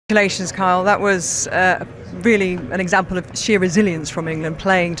Congratulations, Kyle. That was really an example of sheer resilience from England,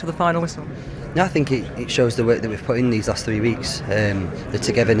 playing to the final whistle. Yeah, I think it shows the work that we've put in these last 3 weeks, the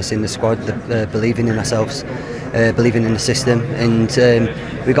togetherness in the squad, the believing in ourselves, believing in the system, and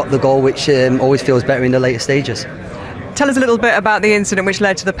we got the goal, which always feels better in the later stages. Tell us a little bit about the incident which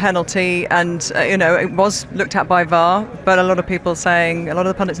led to the penalty, and it was looked at by VAR, but a lot of people saying, a lot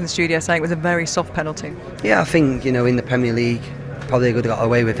of the pundits in the studio saying it was a very soft penalty. Yeah, I think in the Premier League probably could have got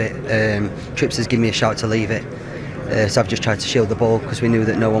away with it. Trips has given me a shout to leave it. So I've just tried to shield the ball because we knew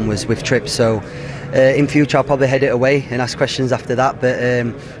that no one was with Trips. So in future I'll probably head it away and ask questions after that. But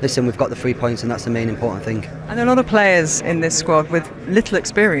listen, we've got the 3 points and that's the main important thing. And there are a lot of players in this squad with little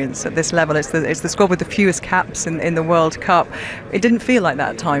experience at this level. It's the squad with the fewest caps in the World Cup. It didn't feel like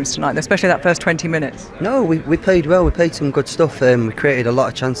that at times tonight, especially that first 20 minutes. No, we played well. We played some good stuff. We created a lot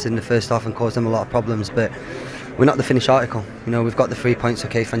of chances in the first half and caused them a lot of problems. But we're not the finished article. We've got the 3 points,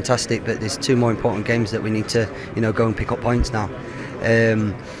 okay, fantastic, but there's 2 more important games that we need to, go and pick up points now.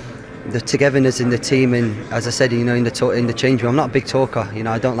 The togetherness in the team, and as I said, in the change room, I'm not a big talker.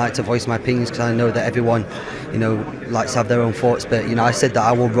 I don't like to voice my opinions because I know that everyone, likes to have their own thoughts. But I said that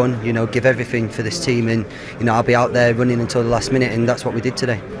I will run, give everything for this team, and I'll be out there running until the last minute, and that's what we did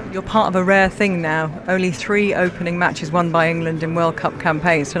today. You're part of a rare thing now. Only 3 opening matches won by England in World Cup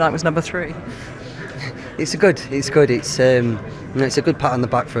campaigns. Tonight was number 3. It's good. It's a good pat on the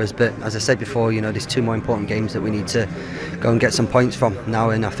back for us. But as I said before, there's 2 more important games that we need to go and get some points from now.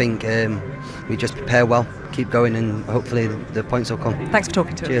 And I think we just prepare well, keep going, and hopefully the points will come. Thanks for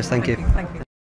talking to us. Cheers. Thank you. Thank you.